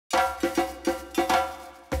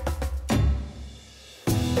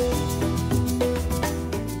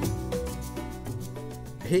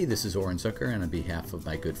Hey, this is Oren Zucker, and on behalf of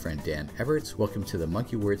my good friend Dan Everts, welcome to the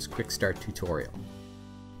MonkeyWords Quickstart tutorial.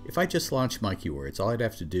 If I just launched MonkeyWords, all I'd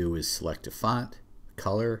have to do is select a font,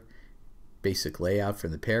 color, basic layout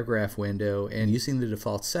from the paragraph window, and using the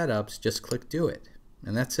default setups, just click Do It.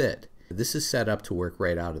 And that's it. This is set up to work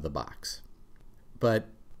right out of the box. But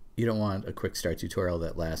you don't want a Quickstart tutorial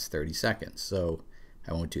that lasts 30 seconds, so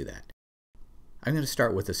I won't do that. I'm going to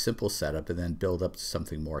start with a simple setup and then build up to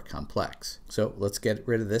something more complex. So let's get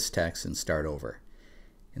rid of this text and start over.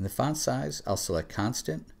 In the font size, I'll select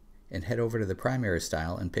Constant and head over to the primary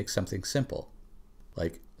style and pick something simple,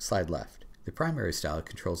 like Slide Left. The primary style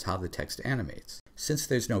controls how the text animates. Since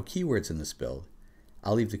there's no keywords in this build,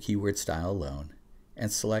 I'll leave the keyword style alone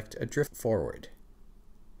and select a Drift Forward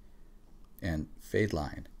and Fade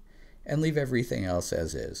Line, and leave everything else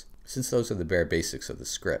as is, since those are the bare basics of the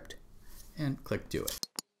script. And click Do It.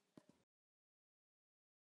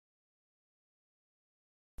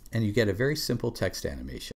 And you get a very simple text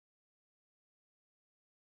animation.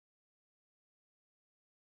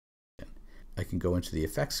 I can go into the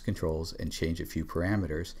effects controls and change a few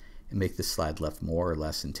parameters and make the slide left more or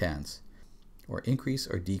less intense, or increase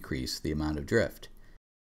or decrease the amount of drift.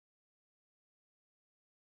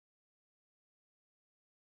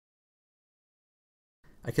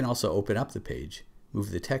 I can also open up the page,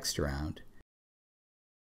 move the text around,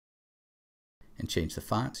 and change the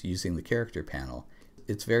fonts using the character panel.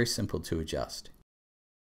 It's very simple to adjust.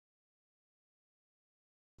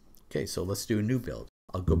 Okay, so let's do a new build.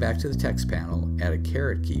 I'll go back to the text panel, add a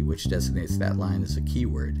caret key, which designates that line as a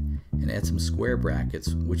keyword, and add some square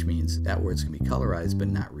brackets, which means that word's going to be colorized but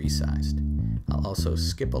not resized. I'll also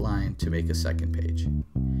skip a line to make a second page.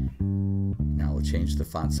 Now we'll change the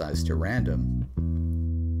font size to random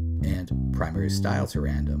and primary style to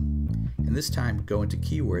random, and this time go into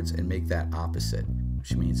keywords and make that opposite,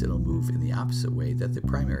 which means it'll move in the opposite way that the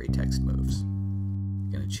primary text moves.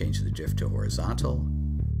 I'm going to change the drift to horizontal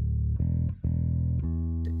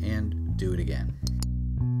and do it again.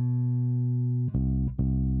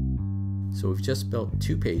 So we've just built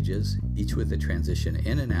two pages, each with a transition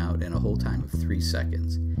in and out in a hold time of 3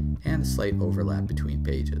 seconds, and a slight overlap between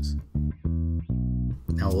pages.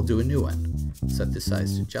 Now we'll do a new one. Set the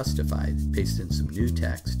size to justified, paste in some new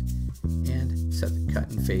text, and set the cut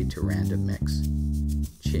and fade to random mix.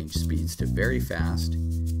 Change speeds to very fast,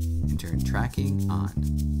 and turn tracking on.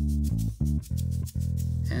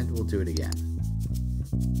 And we'll do it again.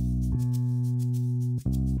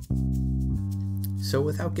 So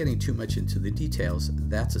without getting too much into the details,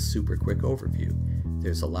 that's a super quick overview.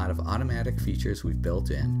 There's a lot of automatic features we've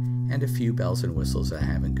built in, and a few bells and whistles I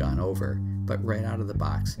haven't gone over, but right out of the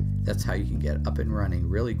box, that's how you can get up and running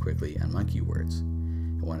really quickly on MonkeyWords.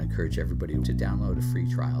 I want to encourage everybody to download a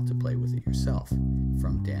free trial to play with it yourself.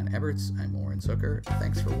 From Dan Everts, I'm Oren Zucker.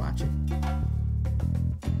 Thanks for watching.